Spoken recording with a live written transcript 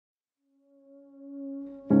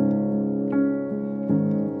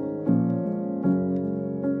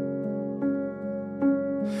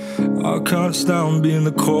I can't stand being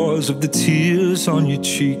the cause of the tears on your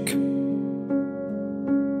cheek.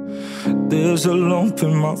 There's a lump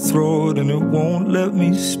in my throat and it won't let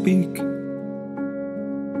me speak.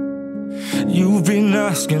 You've been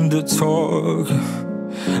asking to talk,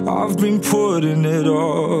 I've been putting it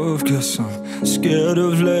off, 'cause I'm scared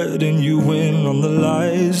of letting you in on the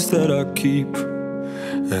lies that I keep.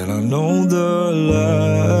 And I know the life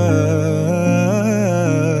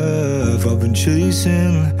I've been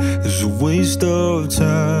chasing is a waste of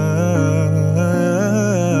time.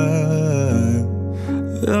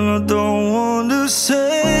 And I don't want to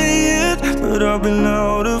say it, but I've been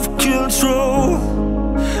out of control.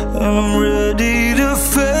 And I'm ready to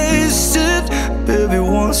face it, baby,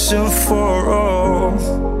 once and for all.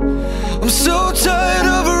 I'm so tired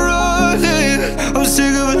of running, I'm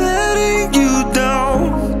sick of letting you down.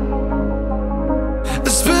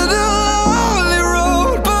 It's been a lonely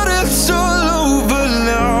road, but it's all over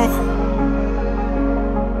now.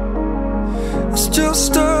 It's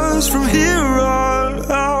just us from here on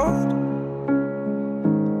out.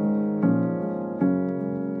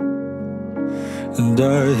 And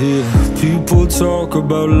I hear people talk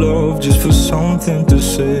about love just for something to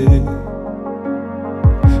say.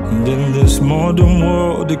 And in this modern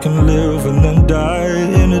world, they can live and then die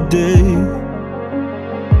in a day.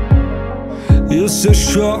 It's a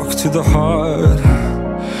shock to the heart,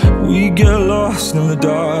 we get lost in the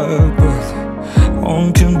dark. But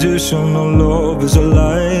unconditional love is a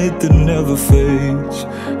light that never fades.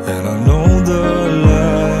 And I know the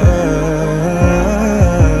life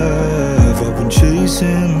I've been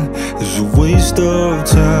chasing is a waste of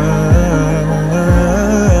time.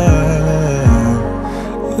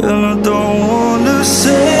 And I don't want to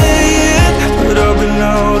say it, but I've been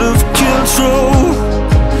out of control.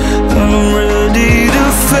 And I'm ready to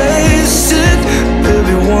face it,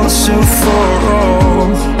 baby, once and for all.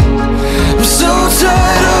 I'm so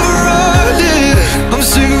tired of running, I'm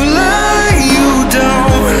sick of letting you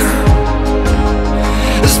down.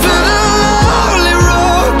 It's been a lonely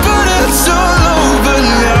road, but it's all over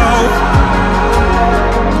now.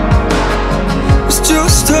 It's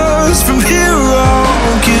just us from here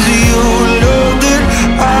on, 'cause you know that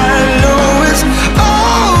I know it's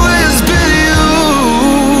always been you,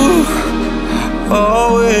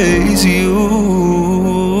 always you.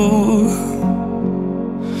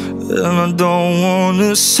 And I don't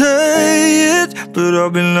wanna say it, but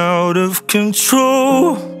I've been out of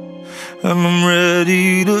control. And I'm ready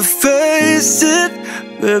to face it,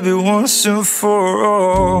 baby, once and for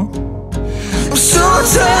all. I'm so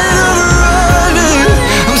tired of running,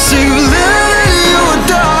 I'm sick of letting you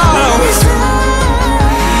down.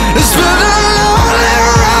 It's been a lonely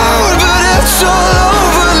road, but it's all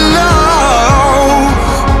over now.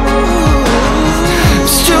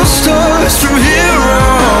 It's just us from here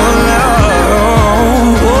on out.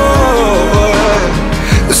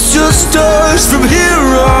 It's just us from here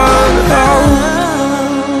on out.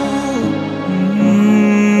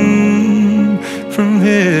 From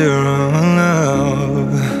here